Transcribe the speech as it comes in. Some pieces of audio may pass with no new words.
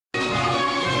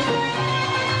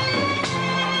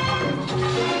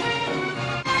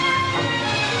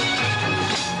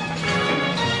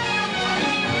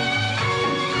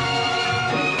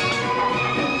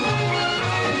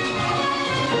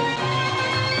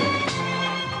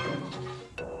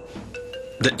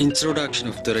The introduction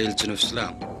of the religion of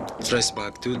Islam traces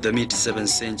back to the mid-7th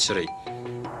century,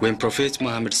 when Prophet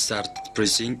Muhammad started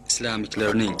preaching Islamic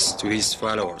learnings to his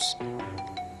followers.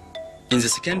 In the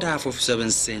second half of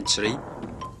 7th century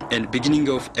and beginning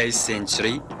of 8th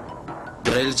century,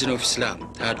 the religion of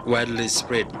Islam had widely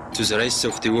spread to the rest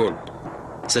of the world,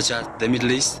 such as the Middle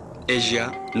East,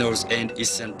 Asia, North and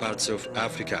Eastern parts of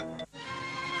Africa.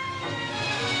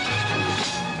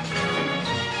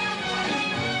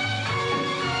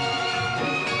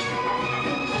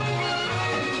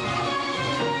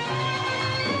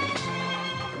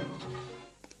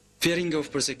 Fearing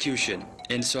of persecution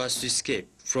and so as to escape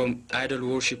from idol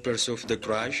worshippers of the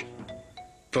Quraysh,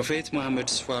 Prophet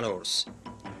Muhammad's followers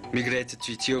migrated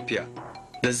to Ethiopia.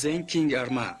 The then King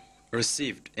Harla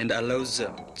received and allowed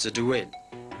them to dwell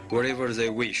wherever they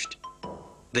wished.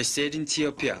 They stayed in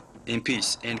Ethiopia in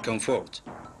peace and comfort,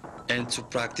 and to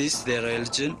practice their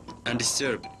religion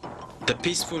undisturbed. The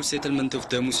peaceful settlement of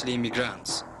the Muslim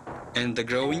migrants and the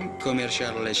growing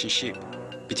commercial relationship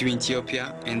between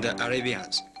Ethiopia and the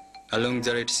Arabians along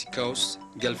the Red Sea coast,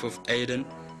 Gulf of Aden,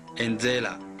 and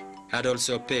Zela had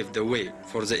also paved the way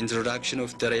for the introduction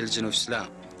of the religion of Islam,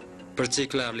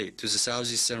 particularly to the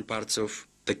southeastern parts of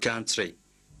the country.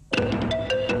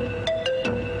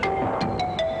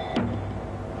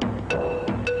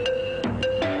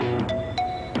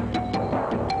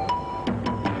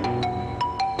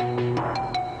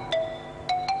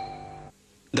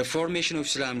 The formation of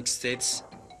Islamic states,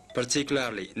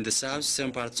 particularly in the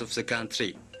southeastern parts of the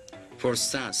country, for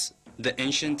instance, the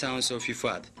ancient towns of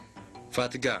Ifad,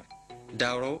 Fatgar,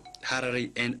 Dauro,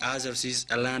 Harari, and others is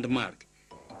a landmark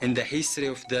in the history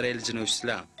of the religion of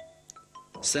Islam.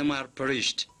 Some are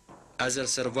perished,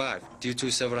 others survive due to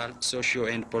several socio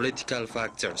and political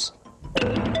factors.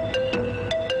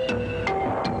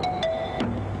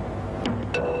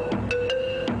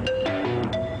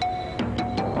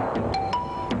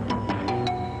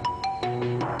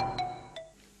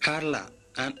 Harla,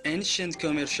 an ancient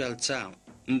commercial town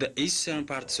in the eastern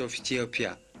parts of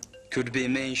Ethiopia, could be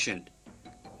mentioned,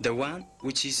 the one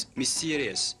which is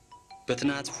mysterious but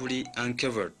not fully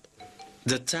uncovered.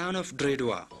 The town of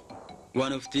M3RI13i3wWg,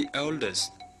 one of the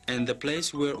oldest, and the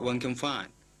place where one can find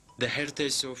the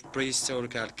heritage of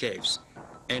prehistorical caves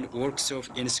and works of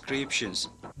inscriptions.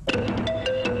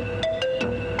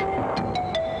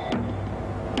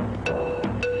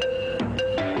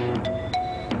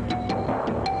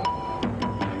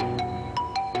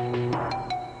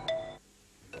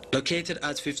 Located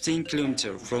at 15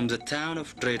 kilometers from the town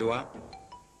of M3RI13i3wWg,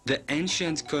 the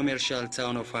ancient commercial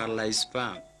town of Harla is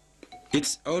found.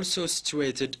 It's also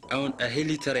situated on a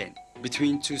hilly terrain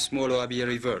between two small Wabi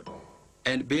rivers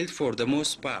and built for the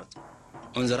most part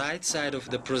on the right side of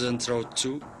the present road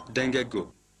to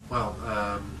Dengago. Well,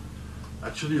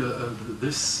 actually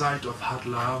this site of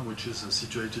Harla, which is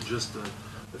situated just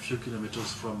a few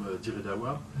kilometers from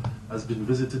Diredawa, has been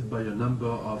visited by a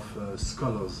number of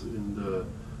scholars in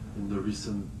the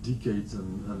recent decades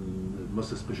and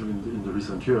most especially in the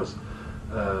recent years.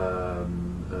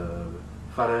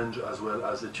 Foreign as well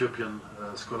as Ethiopian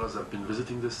scholars have been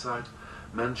visiting this site,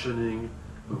 mentioning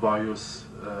various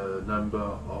number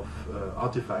of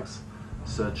artifacts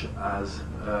such as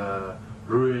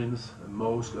ruins,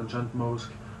 mosque, ancient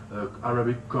mosque,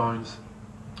 Arabic coins,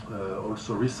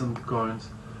 also recent coins,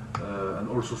 and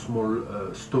also small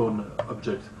stone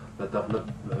objects that have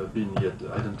not been yet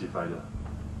identified.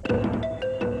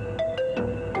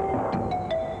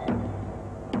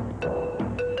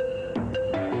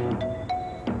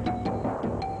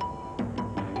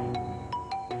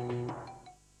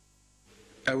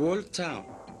 A walled town,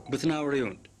 but now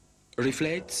ruined,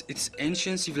 reflects its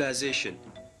ancient civilization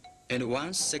and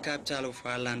once the capital of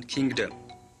Harlan Kingdom.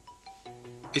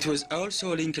 It was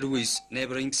also linked with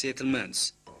neighboring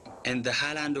settlements and the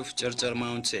highland of Charger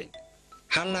Mountain.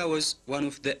 Harla was one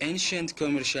of the ancient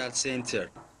commercial centers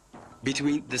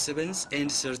between the 7th and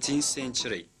 13th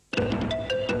century.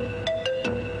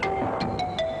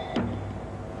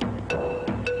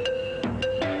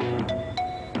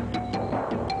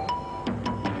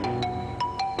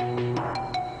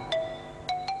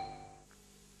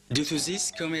 Due to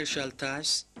these commercial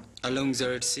ties along the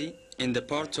Red Sea in the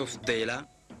port of Zela,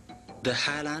 the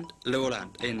highland,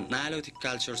 lowland, and Nilotic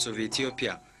cultures of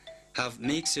Ethiopia have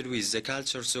mixed with the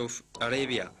cultures of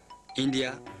Arabia,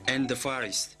 India, and the Far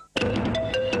East.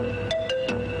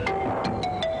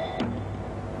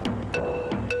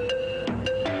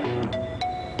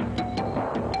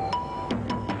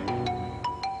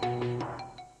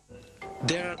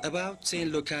 There are about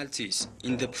 10 localities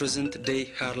in the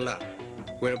present-day Harla,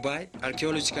 whereby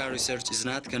archaeological research is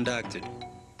not conducted.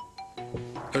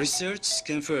 Research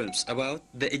confirms about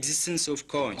the existence of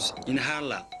coins in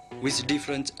Harla with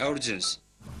different origins.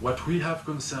 What we have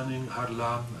concerning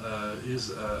Harla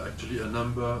is actually a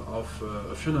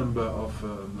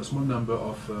small number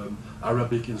of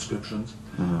Arabic inscriptions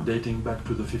dating back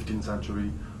to the 15th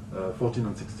century,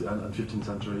 14th and 15th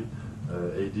century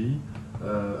AD,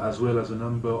 as well as a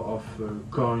number of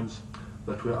coins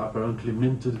that were apparently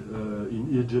minted in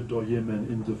Egypt or Yemen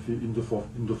in the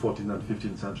 14th and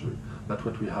 15th century. That's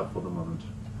what we have for the moment.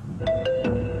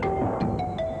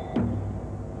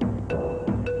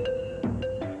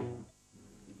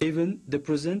 Even the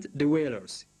present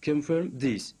dwellers confirm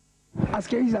this.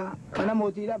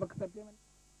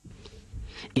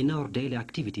 In our daily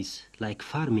activities, like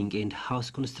farming and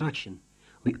house construction,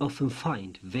 we often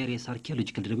find various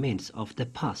archaeological remains of the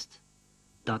past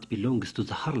that belongs to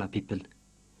the Harla people.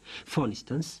 For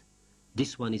instance,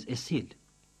 this one is a seal.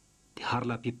 The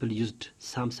Harla people used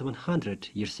some 700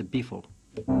 years before.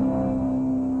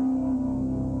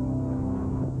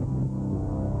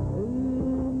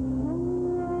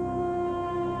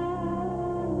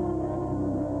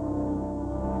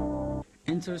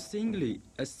 Interestingly,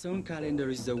 a stone calendar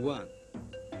is the one,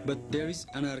 but there is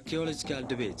an archaeological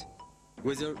debate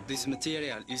whether this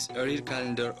material is a real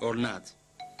calendar or not.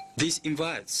 This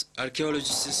invites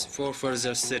archaeologists for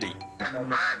further study.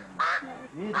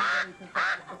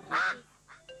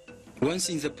 Once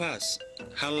in the past,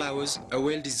 Harla was a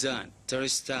well-designed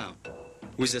tourist town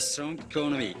with a strong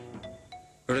economy.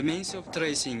 Remains of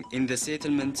tracing in the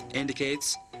settlement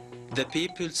indicates the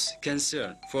people's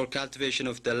concern for cultivation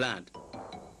of the land.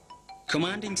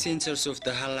 Commanding centers of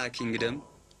the Harla kingdom,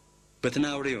 but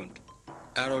now ruined,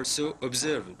 are also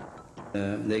observed.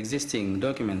 The existing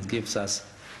document gives us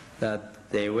that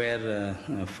they were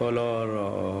a follower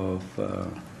of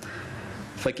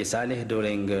Faki Saleh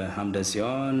during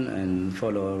Hamdasion and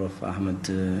follower of Ahmed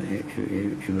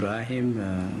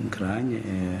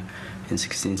M3RI13i3wWg in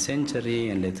 16th century,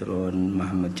 and later on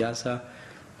Muhammad Jasa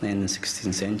in the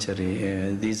 16th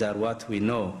century. These are what we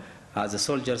know. As the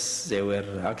soldiers, they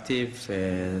were active,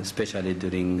 especially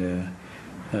during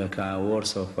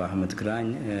wars of Ahmed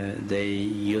Grany. They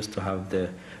used to have the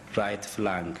right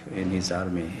flank in his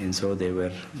army, and so they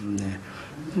were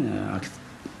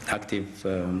active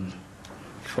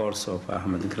force of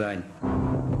Ahmed Grany.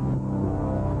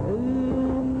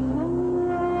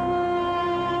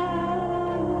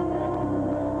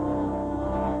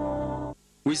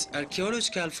 With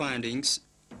archaeological findings,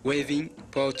 weaving,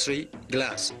 pottery,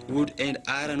 glass, wood and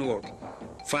ironwork,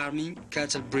 farming,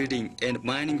 cattle breeding and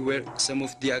mining were some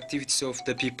of the activities of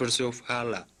the peoples of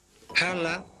Harla.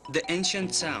 Harla, the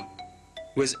ancient town,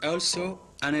 was also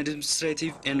an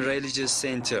administrative and religious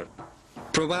center.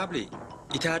 Probably,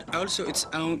 it had also its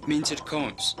own minted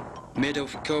coins, made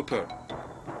of copper.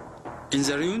 In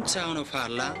the ruined town of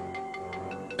Harla,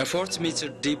 a 40-meter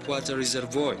deep water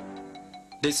reservoir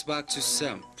dates back to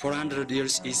some 400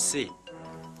 years is seen.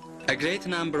 A great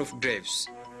number of graves,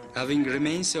 having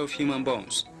remains of human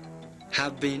bones,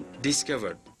 have been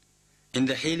discovered in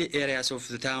the hilly areas of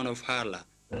the town of Harla.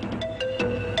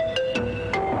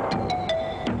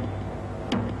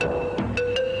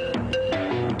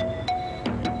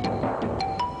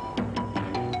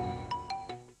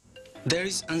 There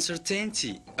is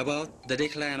uncertainty about the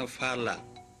decline of Harla,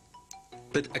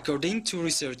 but according to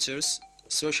researchers,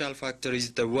 social factor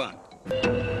is the one.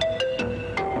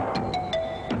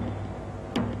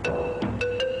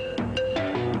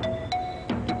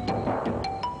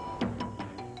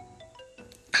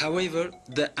 However,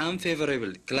 the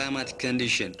unfavorable climatic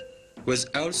condition was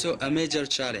also a major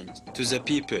challenge to the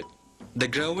people. The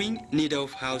growing need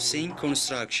of housing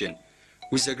construction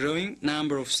with a growing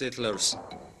number of settlers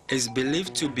is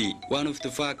believed to be one of the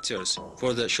factors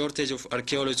for the shortage of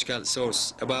archaeological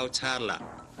sources about Harla.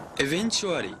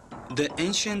 Eventually, the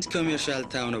ancient commercial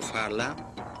town of Harla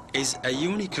is a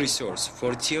unique resource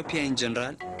for Ethiopia in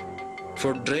general,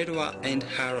 for Dredwa and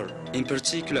Harla in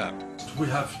particular. We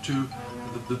have to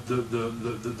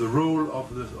the role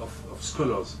of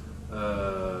scholars,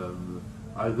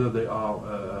 either they are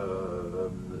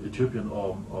Ethiopian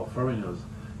or foreigners,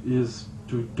 is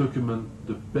to document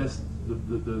the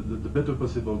better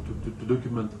possible to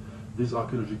document these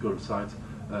archaeological sites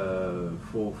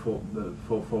for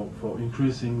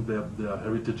increasing their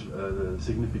heritage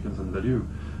significance and value.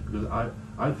 Because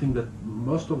I think that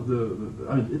most of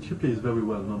Ethiopia is very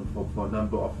well known for a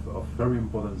number of very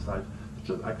important sites,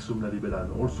 such as Aksum, Lalibela,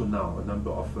 and also now a number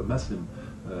of Muslim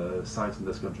sites in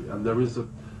this country. And there is a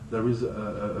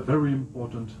very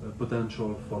important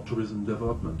potential for tourism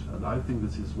development, and I think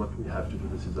this is what we have to do.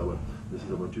 This is our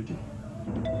duty.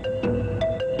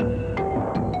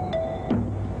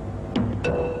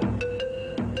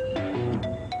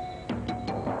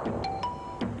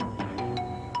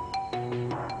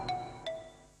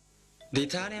 The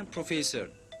Italian professor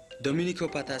Domenico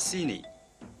Patassini,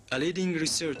 a leading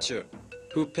researcher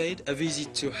who paid a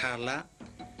visit to Harla,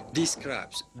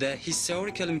 describes the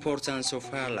historical importance of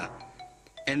Harla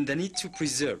and the need to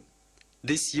preserve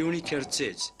this unique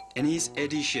heritage in his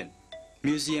edition,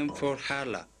 Museum for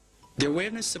Harla. The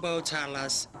awareness about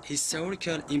Harla's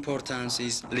historical importance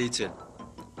is little.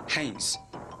 Hence,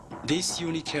 this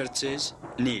unique heritage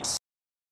needs